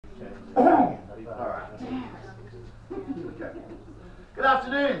Alright. Okay. Good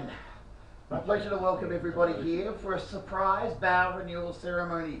afternoon. My pleasure to welcome everybody here for a surprise vow renewal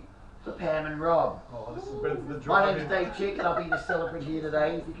ceremony for Pam and Rob. Oh, this is better than the My name's Dave Chick and I'll be the celebrant here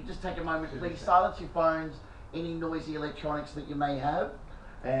today. If you could just take a moment, please silence your phones, any noisy electronics that you may have,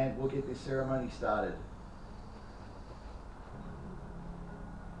 and we'll get this ceremony started.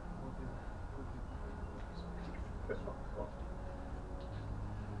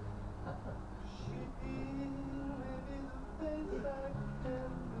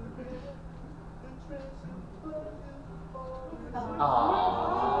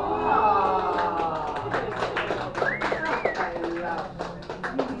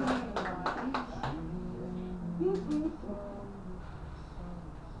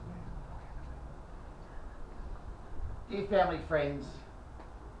 Dear family, friends,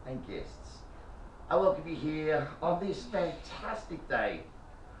 and guests, I welcome you here on this fantastic day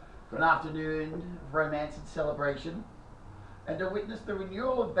for an afternoon of romance and celebration, and to witness the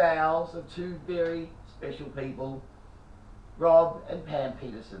renewal of vows of two very special people, Rob and Pam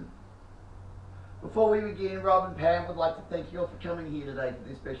Peterson. Before we begin, Rob and Pam would like to thank you all for coming here today for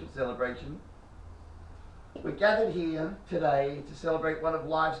this special celebration. We're gathered here today to celebrate one of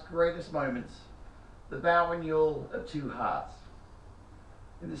life's greatest moments, the vow renewal of two hearts.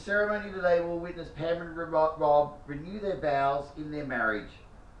 In the ceremony today, we'll witness Pam and Rob renew their vows in their marriage.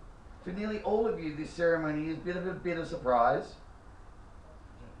 For nearly all of you, this ceremony is a bit of a bitter surprise.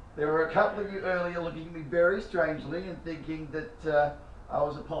 There were a couple of you earlier looking at me very strangely and thinking that I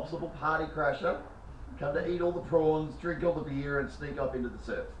was a possible party crasher, come to eat all the prawns, drink all the beer and sneak up into the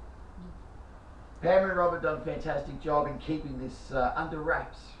surf. Pam and Rob have done a fantastic job in keeping this under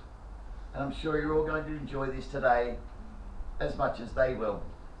wraps, and I'm sure you're all going to enjoy this today as much as they will.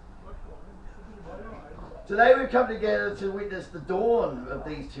 Today we've come together to witness the dawn of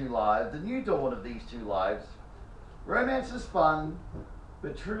these two lives, the new dawn of these two lives. Romance is fun,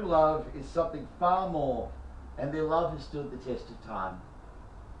 but true love is something far more, and their love has stood the test of time.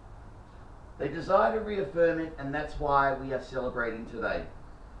 They desire to reaffirm it, and that's why we are celebrating today.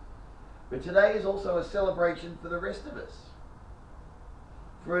 But today is also a celebration for the rest of us.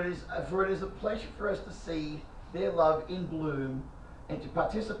 For it is a pleasure for us to see their love in bloom and to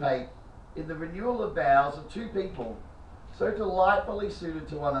participate in the renewal of vows of two people so delightfully suited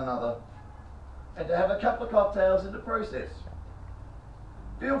to one another, and to have a couple of cocktails in the process.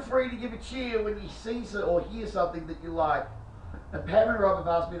 Feel free to give a cheer when you see or hear something that you like. And Pam and Rob have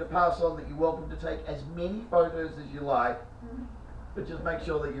asked me to pass on that you're welcome to take as many photos as you like, but just make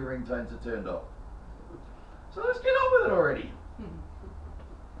sure that your ringtones are turned off. So let's get on with it already.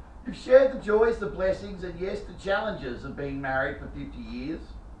 You've shared the joys, the blessings, and yes, the challenges of being married for 50 years.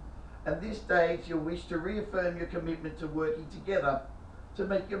 At this stage, you'll wish to reaffirm your commitment to working together to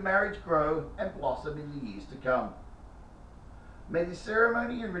make your marriage grow and blossom in the years to come. May the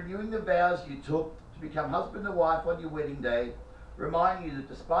ceremony and renewing the vows you took to become husband and wife on your wedding day remind you that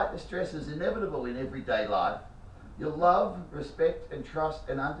despite the stresses inevitable in everyday life, your love, respect, and trust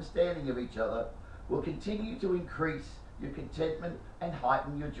and understanding of each other will continue to increase your contentment and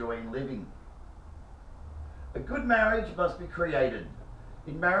heighten your joy in living. A good marriage must be created.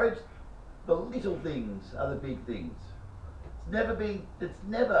 In marriage, the little things are the big things. It's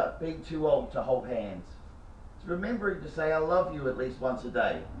never been too old to hold hands. It's remembering to say I love you at least once a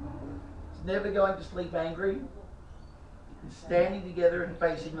day. It's never going to sleep angry. It's standing together and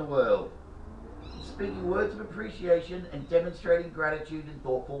facing the world. It's speaking words of appreciation and demonstrating gratitude in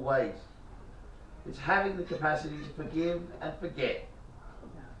thoughtful ways. It's having the capacity to forgive and forget.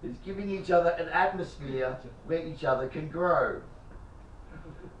 It's giving each other an atmosphere where each other can grow.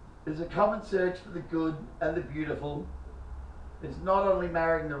 There's a common search for the good and the beautiful. It's not only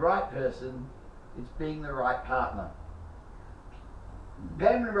marrying the right person, it's being the right partner.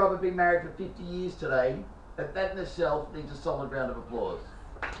 Pam and Rob have been married for 50 years today, and that in itself needs a solid round of applause.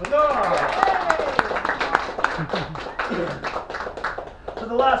 For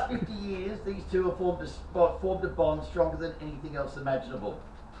the last 50 years, these two have formed a bond stronger than anything else imaginable.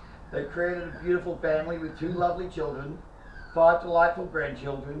 They've created a beautiful family with two lovely children, 5 delightful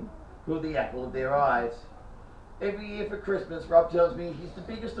grandchildren, who are the apple of their eyes. Every year for Christmas, Rob tells me he's the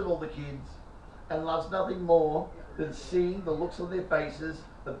biggest of all the kids and loves nothing more than seeing the looks on their faces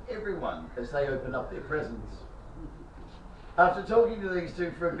of everyone as they open up their presents. After talking to these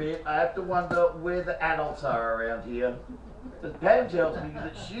two for a bit, I have to wonder where the adults are around here. But Pam tells me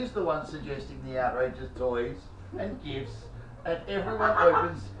that she's the one suggesting the outrageous toys and gifts, and everyone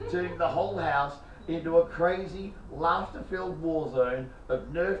opens, turning the whole house into a crazy, laughter-filled war zone of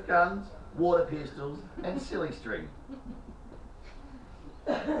Nerf guns, water pistols, and silly string.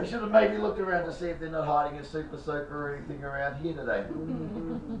 I should have maybe looked around to see if they're not hiding a super soaker or anything around here today.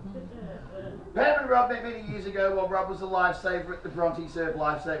 Pam and Rob met many years ago while Rob was a lifesaver at the Bronte Surf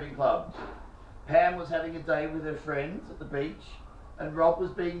Lifesaving Club. Pam was having a day with her friends at the beach, and Rob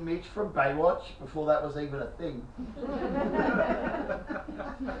was being Mitch from Baywatch before that was even a thing.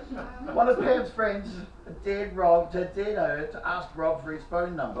 One of Pam's friends dared her to ask Rob for his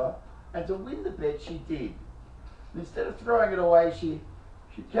phone number, and to win the bet she did. Instead of throwing it away, she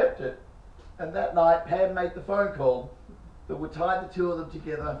kept it, and that night Pam made the phone call that would tie the two of them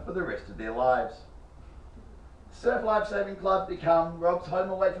together for the rest of their lives. Surf Lifesaving Club became Rob's home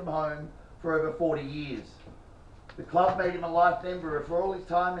away from home for over 40 years. The club made him a life member for all his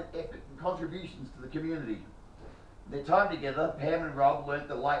time and effort and contributions to the community. In their time together, Pam and Rob learnt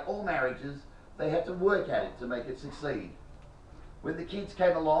that like all marriages, they had to work at it to make it succeed. When the kids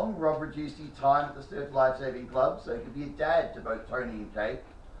came along, Rob reduced his time at the Surf Lifesaving Club so he could be a dad to both Tony and Kate,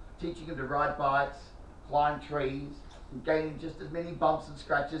 teaching them to ride bikes, climb trees, and gaining just as many bumps and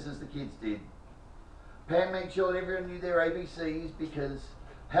scratches as the kids did. Pam made sure everyone knew their ABCs because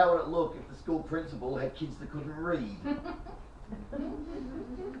how would it look if the school principal had kids that couldn't read?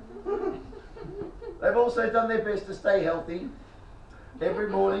 They've also done their best to stay healthy. Every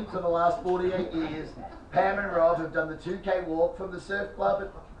morning for the last 48 years, Pam and Rob have done the 2K walk from the surf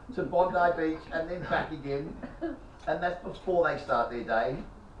club to Bondi Beach and then back again. And that's before they start their day.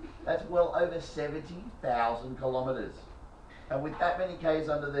 That's well over 70,000 kilometres. And with that many Ks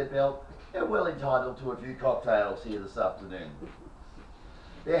under their belt, they're well entitled to a few cocktails here this afternoon.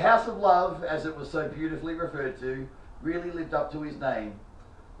 Their house of love, as it was so beautifully referred to, really lived up to his name.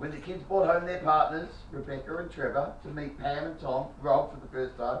 When the kids brought home their partners, Rebecca and Trevor, to meet Pam and Rob for the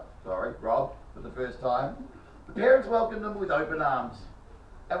first time, the parents welcomed them with open arms.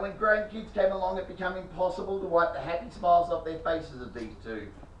 And when grandkids came along, it became impossible to wipe the happy smiles off their faces of these two.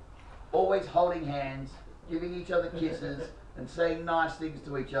 Always holding hands, giving each other kisses, and saying nice things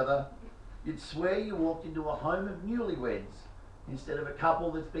to each other. You'd swear you walked into a home of newlyweds instead of a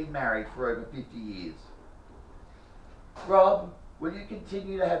couple that's been married for over 50 years. Rob, will you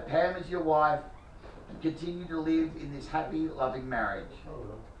continue to have Pam as your wife and continue to live in this happy, loving marriage?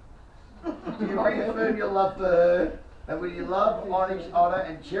 Do you reaffirm your love for her, and will you love, honour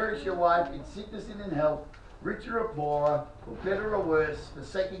and cherish your wife in sickness and in health, richer or poorer, or better or worse,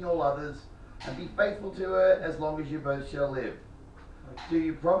 forsaking all others, and be faithful to her as long as you both shall live? Do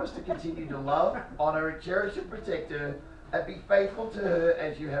you promise to continue to love, honour and cherish and protect her, and be faithful to her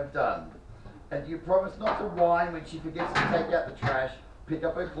as you have done? And do you promise not to whine when she forgets to take out the trash, pick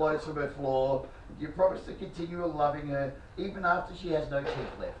up her clothes from her floor? And do you promise to continue loving her even after she has no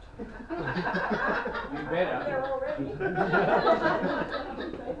teeth left? You better.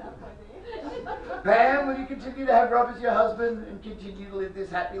 Pam, will you continue to have Rob as your husband and continue to live this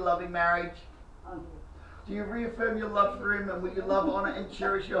happy, loving marriage? Do you reaffirm your love for him, and will you love, honour and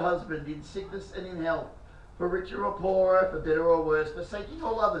cherish your husband in sickness and in health, for richer or poorer, for better or worse, forsaking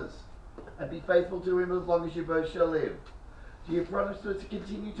all others, and be faithful to him as long as you both shall live? Do you promise to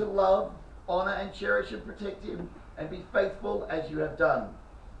continue to love, honour and cherish and protect him, and be faithful as you have done?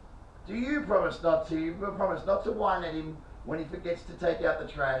 Do you promise not to whine at him when he forgets to take out the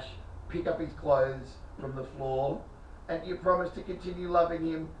trash, pick up his clothes from the floor? And do you promise to continue loving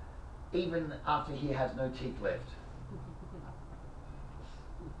him even after he has no teeth left?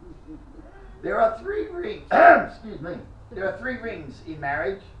 There are three rings. Excuse me. There are three rings in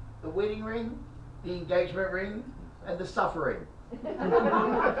marriage: the wedding ring, the engagement ring, and the suffering.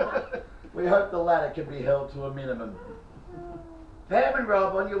 We hope the latter can be held to a minimum. Pam and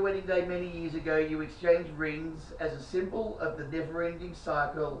Rob, on your wedding day many years ago, you exchanged rings as a symbol of the never-ending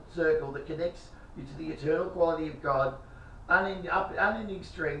circle that connects you to the eternal quality of God, unending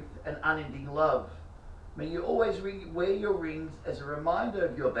strength and unending love. May you always wear your rings as a reminder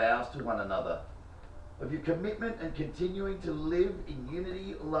of your vows to one another, of your commitment and continuing to live in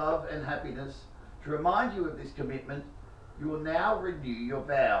unity, love and happiness. To remind you of this commitment, you will now renew your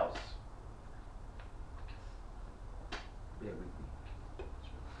vows. Bear with me.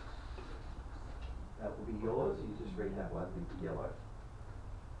 That will be yours. You just read that one in yellow.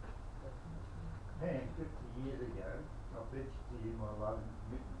 Man, 50 years ago, I pledged to you my love and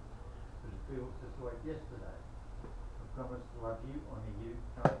commitment, but it feels just like yesterday. I promise to love you, honour you,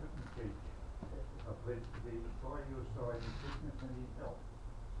 comfort and teach you. I pledge to be by your side in sickness and in health,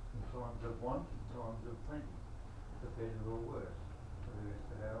 in times of want and times of plenty, for better or worse, for the rest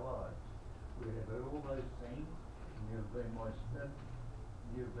of our lives. We have heard all those things, and you have been by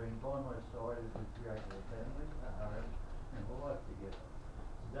my side as we create a family, a home, and a life together.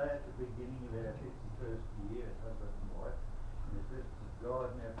 Today, at the beginning of our 51st year as husband and wife, and the first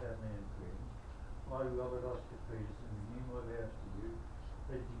God and our family and friends, I, Robert Oscar Peterson, renew my vows to you,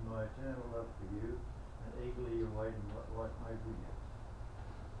 pledging my eternal love for you, and eagerly awaiting what life may bring us.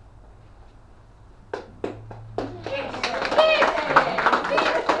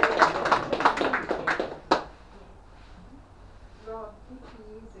 Rob, 50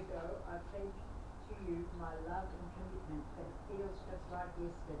 years ago, I pledged to you my love and commitment, but it feels just like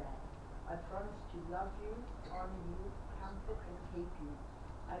yesterday. I promised to love you, honour you, comfort and keep you.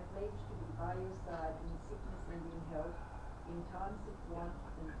 I pledge to be by your side in sickness and in health, in times of want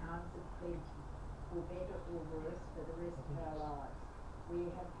and times of plenty, for better or worse for the rest of our lives.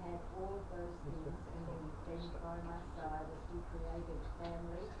 We have had all of those things, and you've been by my side as we created a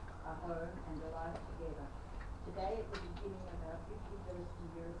family, a home and a life together. Today, at the beginning of our 51st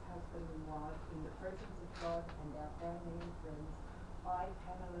year as husband and wife, in the presence of God and our family and friends, I,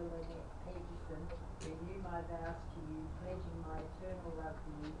 Pamela Lynette Peterson, renew my vows to you, pledging my eternal love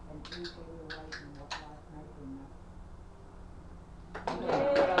for you and eagerly awaiting what life may bring us.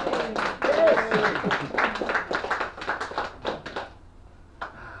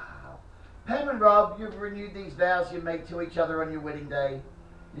 Pam and Rob, you've renewed these vows you make to each other on your wedding day.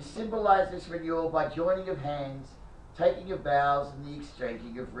 You symbolise this renewal by joining of hands, taking of vows, and the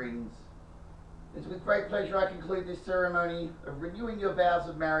exchanging of rings. It's with great pleasure I conclude this ceremony of renewing your vows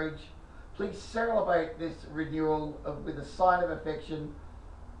of marriage. Please celebrate this renewal with a sign of affection.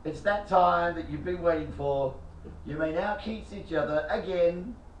 It's that time that you've been waiting for. You may now kiss each other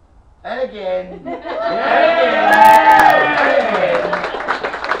again, and again, and again, and again.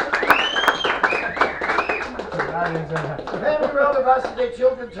 Pam and Rob have asked their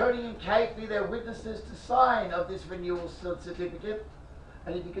children, Tony and Kate, be their witnesses to sign of this renewal certificate.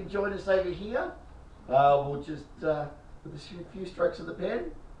 And if you can join us over here, we'll just, with a few strokes of the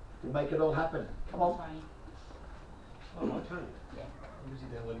pen, we'll make it all happen. Come on. Oh, my turn. Yeah. I'm busy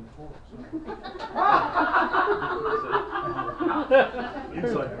downloading forms.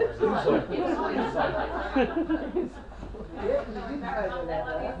 Inside. Yeah, you didn't know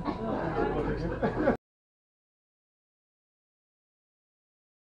that.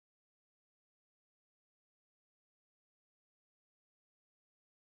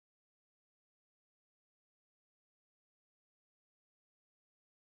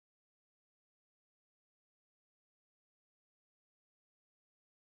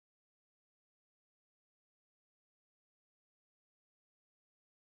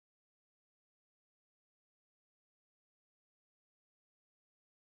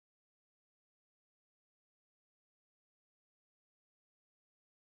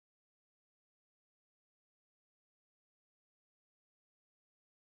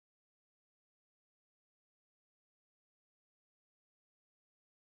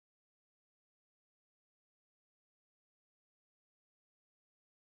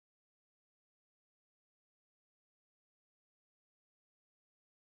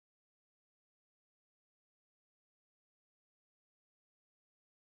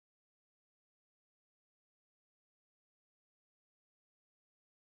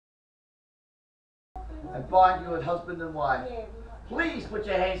 And bind you as husband and wife. Please put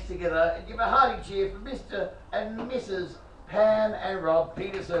your hands together and give a hearty cheer for Mr. and Mrs. Pam and Rob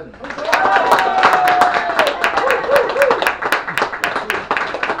Peterson.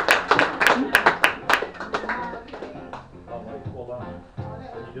 Well done.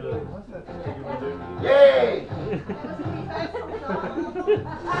 You do it. What's that thing you want to do? Yay!